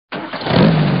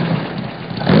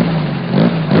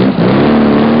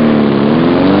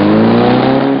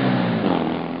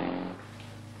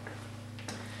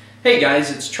Hey guys,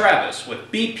 it's Travis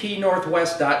with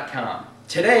bpnorthwest.com.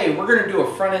 Today we're going to do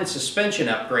a front end suspension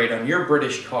upgrade on your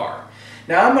British car.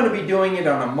 Now I'm going to be doing it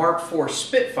on a Mark IV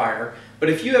Spitfire, but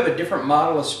if you have a different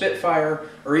model of Spitfire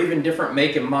or even different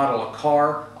make and model of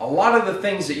car, a lot of the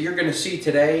things that you're going to see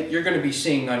today, you're going to be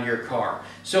seeing on your car.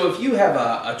 So if you have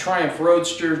a Triumph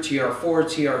Roadster, TR4,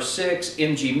 TR6,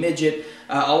 MG Midget,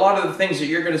 a lot of the things that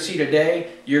you're going to see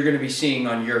today, you're going to be seeing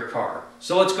on your car.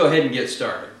 So let's go ahead and get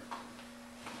started.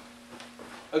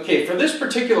 Okay, for this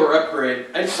particular upgrade,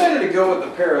 I decided to go with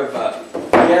a pair of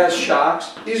gas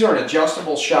shocks. These are an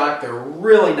adjustable shock. They're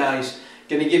really nice,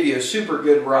 going to give you a super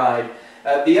good ride.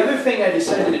 The other thing I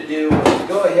decided to do was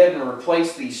go ahead and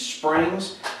replace these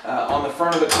springs on the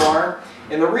front of the car.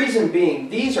 And the reason being,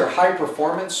 these are high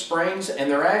performance springs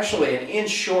and they're actually an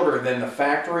inch shorter than the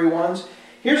factory ones.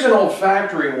 Here's an old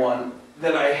factory one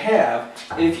that I have,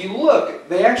 and if you look,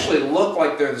 they actually look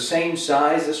like they're the same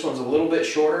size. This one's a little bit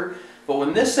shorter. But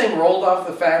when this thing rolled off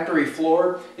the factory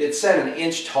floor, it set an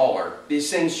inch taller.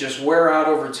 These things just wear out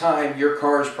over time. Your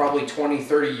car is probably 20,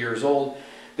 30 years old.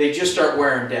 They just start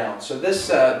wearing down. So this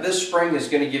spring is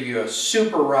going to give you a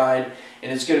super ride,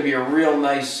 and it's going to be a real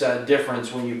nice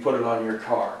difference when you put it on your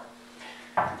car.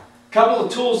 A couple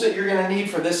of tools that you're going to need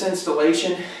for this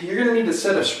installation. You're going to need a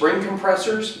set of spring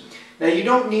compressors. Now you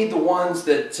don't need the ones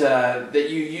that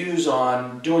you use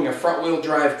on doing a front-wheel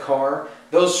drive car.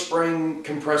 Those spring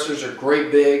compressors are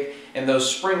great big, and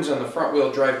those springs on the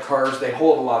front-wheel drive cars, they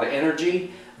hold a lot of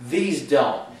energy. These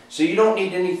don't. So you don't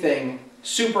need anything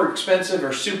super expensive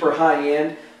or super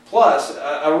high-end. Plus,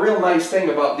 a real nice thing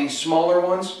about these smaller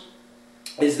ones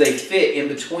is they fit in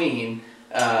between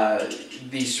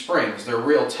these springs. They're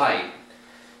real tight.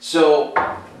 So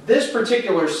this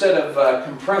particular set of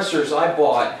compressors I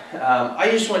bought, I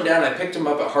just went down and I picked them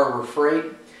up at Harbor Freight.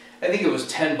 I think it was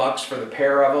 10 bucks for the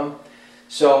pair of them.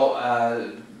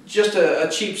 So just a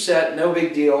cheap set, no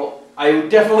big deal. I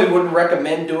definitely wouldn't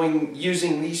recommend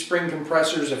using these spring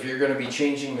compressors if you're going to be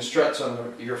changing the struts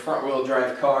on your front-wheel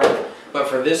drive car, but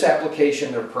for this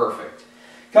application they're perfect.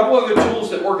 A couple other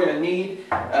tools that we're going to need.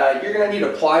 You're going to need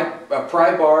a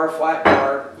pry bar, flat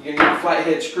bar. You're going to need a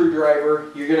flathead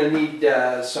screwdriver. You're going to need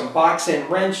some box end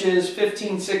wrenches,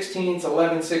 15/16,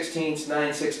 11/16,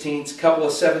 9/16, a couple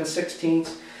of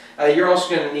 7/16. You're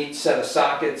also going to need a set of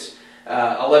sockets,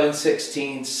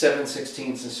 11/16, 7/16,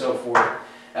 and so forth.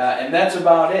 And that's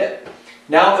about it.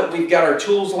 Now that we've got our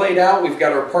tools laid out, we've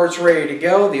got our parts ready to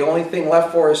go, the only thing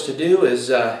left for us to do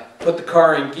is put the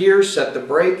car in gear, set the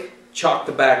brake, chalk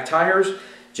the back tires,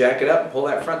 jack it up, and pull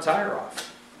that front tire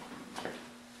off.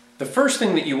 The first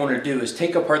thing that you want to do is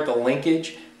take apart the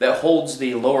linkage that holds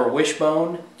the lower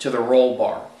wishbone to the roll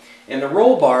bar. And the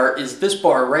roll bar is this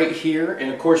bar right here,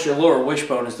 and of course your lower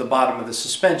wishbone is the bottom of the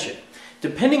suspension.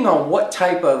 Depending on what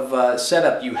type of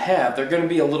setup you have, they're going to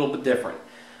be a little bit different.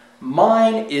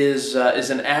 Mine is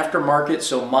an aftermarket,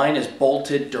 so mine is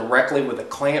bolted directly with a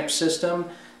clamp system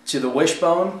to the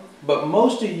wishbone, but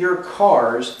most of your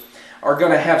cars are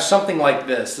going to have something like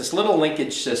this little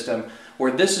linkage system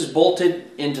where this is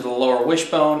bolted into the lower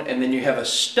wishbone, and then you have a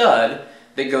stud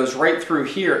that goes right through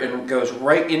here and goes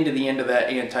right into the end of that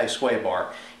anti-sway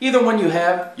bar. Either one you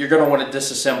have, you're going to want to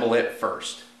disassemble it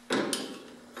first.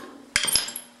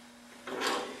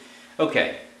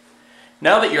 Okay,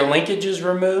 now that your linkage is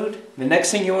removed, the next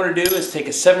thing you want to do is take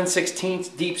a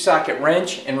 7/16 deep socket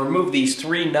wrench and remove these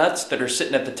 3 nuts that are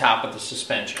sitting at the top of the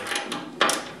suspension.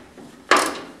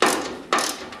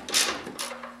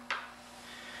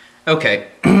 Okay,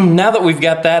 now that we've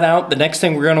got that out, the next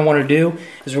thing we're going to want to do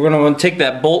is we're going to want to take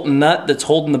that bolt and nut that's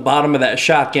holding the bottom of that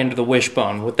shock into the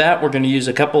wishbone. With that, we're going to use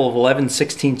a couple of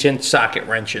 11/16" socket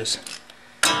wrenches.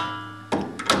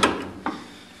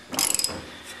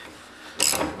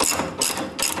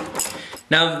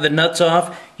 Now that the nut's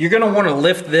off, you're going to want to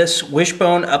lift this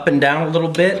wishbone up and down a little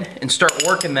bit and start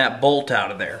working that bolt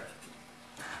out of there.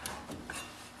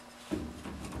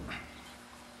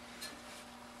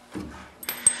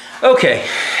 Okay,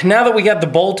 now that we got the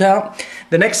bolt out,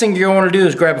 the next thing you're going to want to do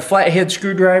is grab a flathead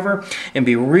screwdriver and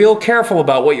be real careful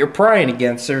about what you're prying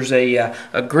against. There's a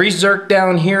grease zerk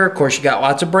down here. Of course, you got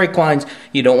lots of brake lines.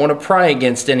 You don't want to pry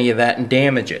against any of that and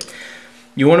damage it.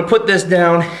 You want to put this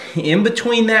down in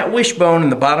between that wishbone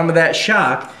and the bottom of that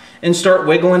shock and start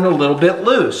wiggling a little bit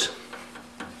loose.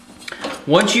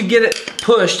 Once you get it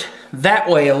pushed that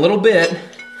way a little bit,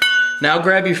 now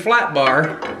grab your flat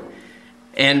bar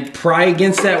and pry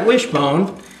against that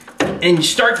wishbone and you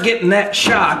start getting that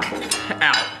shock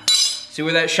out. See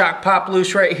where that shock popped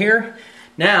loose right here?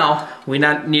 Now we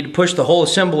need to push the whole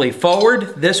assembly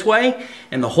forward this way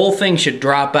and the whole thing should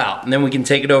drop out, and then we can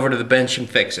take it over to the bench and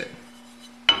fix it.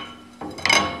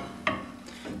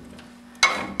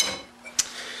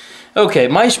 Okay,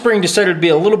 my spring decided to be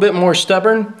a little bit more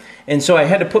stubborn, and so I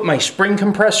had to put my spring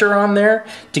compressor on there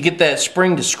to get that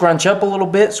spring to scrunch up a little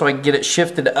bit so I can get it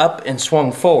shifted up and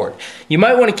swung forward. You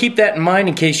might want to keep that in mind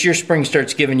in case your spring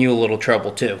starts giving you a little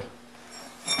trouble too.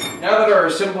 Now that our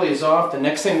assembly is off, the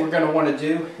next thing we're going to want to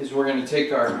do is we're going to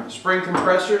take our spring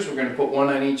compressors, we're going to put one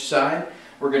on each side.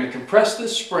 We're going to compress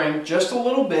this spring just a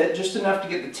little bit, just enough to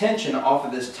get the tension off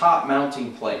of this top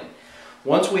mounting plate.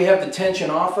 Once we have the tension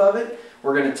off of it,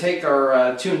 we're going to take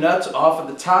our two nuts off of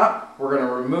the top, we're going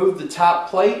to remove the top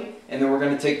plate, and then we're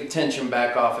going to take the tension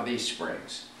back off of these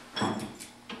springs.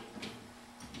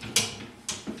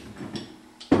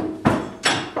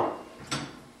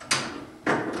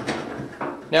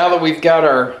 Now that we've got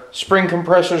our spring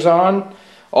compressors on,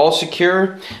 all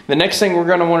secure, the next thing we're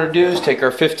going to want to do is take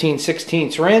our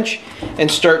 15/16 wrench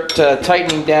and start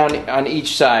tightening down on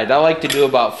each side. I like to do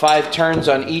about 5 turns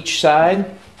on each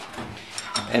side,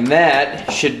 and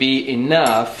that should be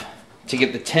enough to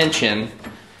get the tension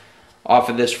off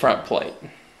of this front plate.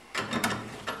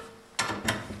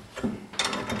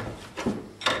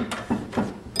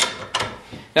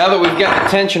 Now that we've got the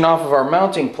tension off of our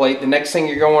mounting plate, the next thing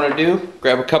you're going to want to do,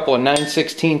 grab a couple of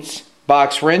 9/16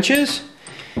 box wrenches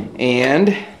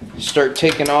and start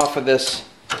taking off of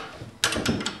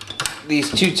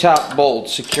these two top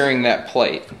bolts securing that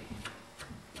plate.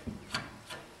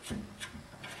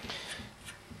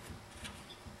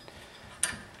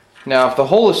 Now if the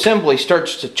whole assembly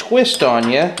starts to twist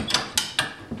on you,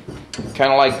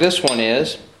 kind of like this one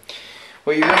is,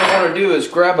 what you're going to want to do is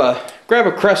grab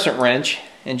a crescent wrench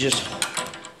and just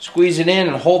squeeze it in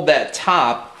and hold that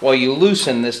top while you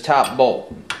loosen this top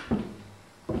bolt.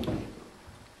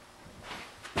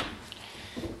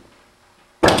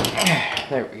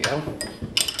 There we go.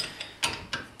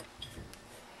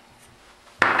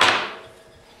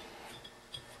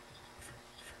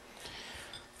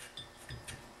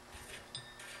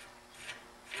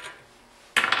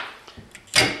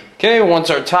 Okay, once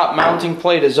our top mounting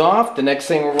plate is off, the next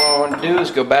thing we're going to do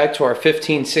is go back to our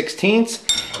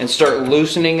 15/16 and start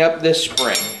loosening up this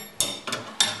spring.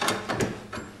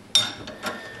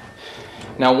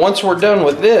 Now once we're done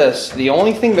with this, the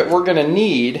only thing that we're going to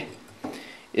need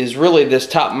is really this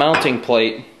top mounting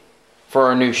plate for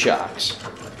our new shocks.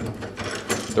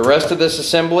 The rest of this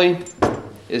assembly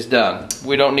is done.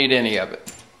 We don't need any of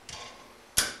it.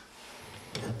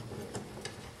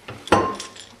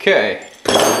 Okay.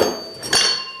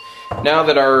 Now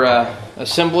that our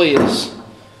assembly is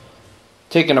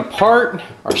taken apart,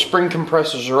 our spring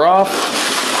compressors are off,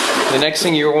 the next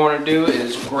thing you want to do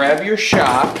is grab your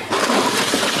shock.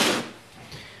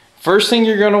 First thing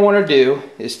you're going to want to do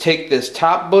is take this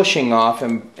top bushing off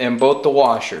and both the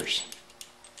washers.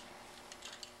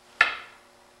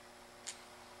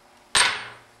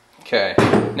 Okay,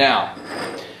 now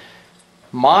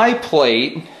my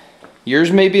plate,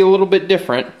 yours may be a little bit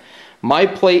different, my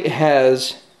plate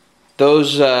has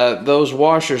those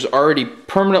washers already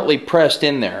permanently pressed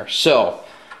in there, so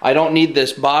I don't need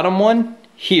this bottom one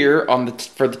here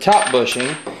for the top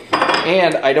bushing,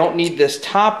 and I don't need this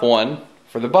top one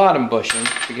for the bottom bushing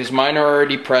because mine are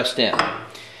already pressed in.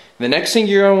 The next thing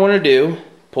you're going to want to do,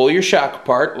 pull your shock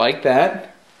apart like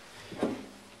that,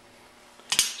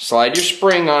 slide your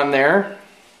spring on there,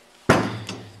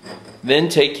 then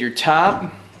take your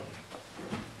top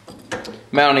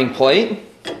mounting plate,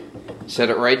 set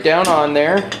it right down on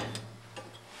there,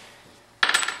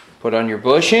 put on your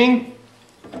bushing,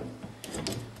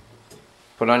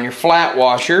 put on your flat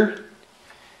washer,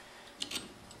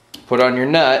 put on your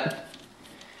nut,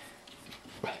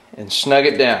 and snug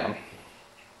it down.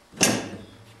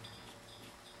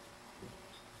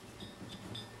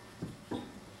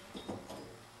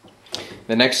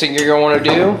 The next thing you're going to want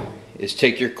to do is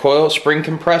take your coil spring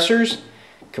compressors,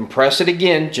 compress it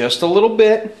again just a little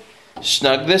bit,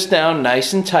 snug this down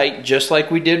nice and tight just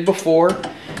like we did before.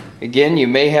 Again, you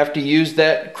may have to use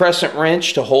that crescent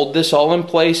wrench to hold this all in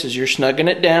place as you're snugging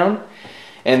it down,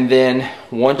 and then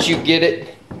once you get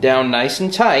it down nice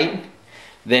and tight,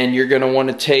 then you're going to want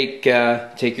to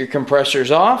take your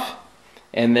compressors off,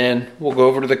 and then we'll go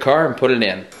over to the car and put it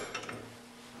in.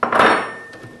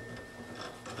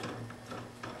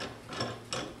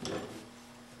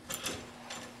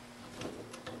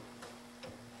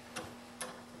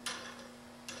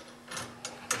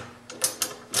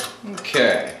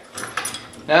 Okay,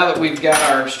 now that we've got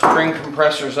our spring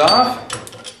compressors off,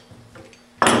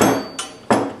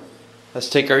 let's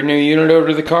take our new unit over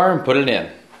to the car and put it in.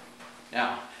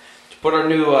 Now, to put our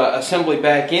new assembly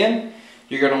back in,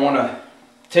 you're going to want to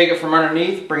take it from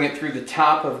underneath, bring it through the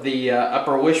top of the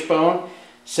upper wishbone,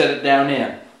 set it down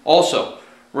in. Also,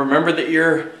 remember that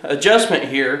your adjustment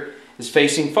here is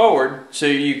facing forward so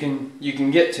you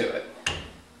can get to it.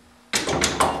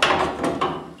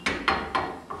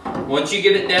 Once you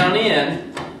get it down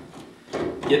in,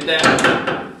 get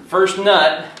that first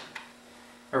nut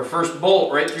or first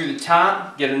bolt right through the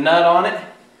top, get a nut on it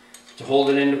to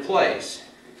hold it into place.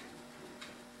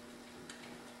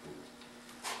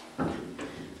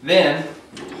 Then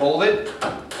hold it,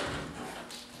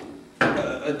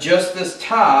 adjust this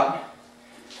top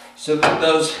so that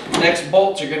those next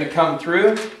bolts are going to come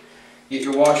through. Get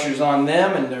your washers on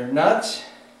them and their nuts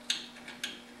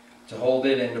to hold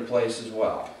it into place as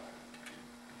well.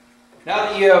 Now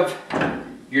that you have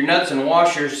your nuts and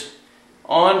washers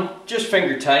on, just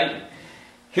finger tight,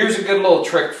 here's a good little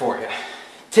trick for you.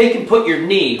 Take and put your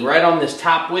knee right on this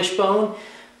top wishbone,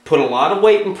 put a lot of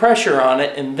weight and pressure on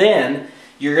it, and then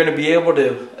you're going to be able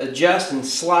to adjust and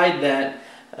slide that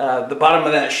the bottom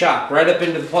of that shock right up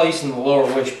into the place in the lower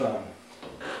wishbone.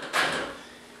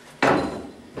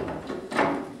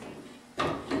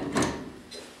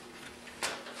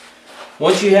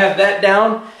 Once you have that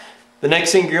down, the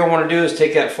next thing you're going to want to do is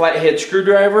take that flathead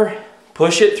screwdriver,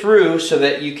 push it through so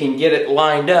that you can get it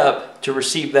lined up to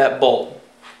receive that bolt.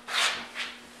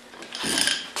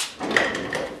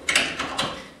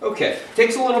 Okay,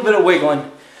 takes a little bit of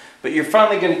wiggling, but you're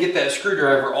finally going to get that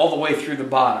screwdriver all the way through the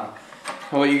bottom.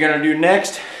 And what you're going to do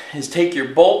next is take your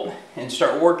bolt and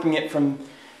start working it from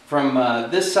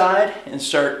this side and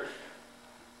start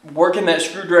working that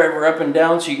screwdriver up and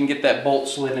down so you can get that bolt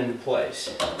slid into place.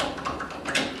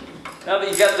 Now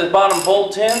that you got the bottom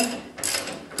bolt in,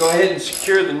 go ahead and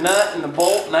secure the nut and the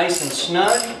bolt nice and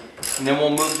snug, and then we'll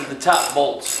move to the top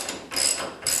bolts.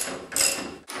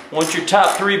 Once your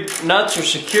top 3 nuts are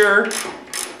secure,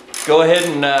 go ahead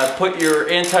and put your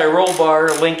anti-roll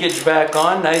bar linkage back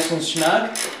on nice and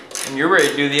snug, and you're ready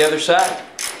to do the other side.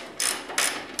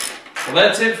 Well,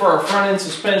 that's it for our front end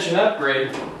suspension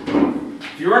upgrade.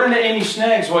 If you run into any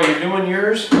snags while you're doing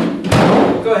yours,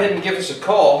 go ahead and give us a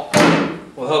call.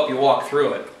 We'll help you walk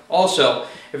through it. Also,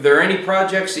 if there are any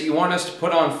projects that you want us to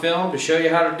put on film to show you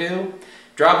how to do,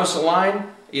 drop us a line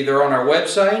either on our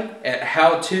website at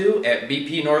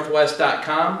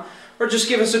howto@bpnorthwest.com or just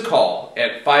give us a call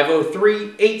at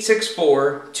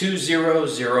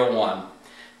 503-864-2001.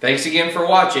 Thanks again for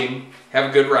watching. Have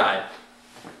a good ride.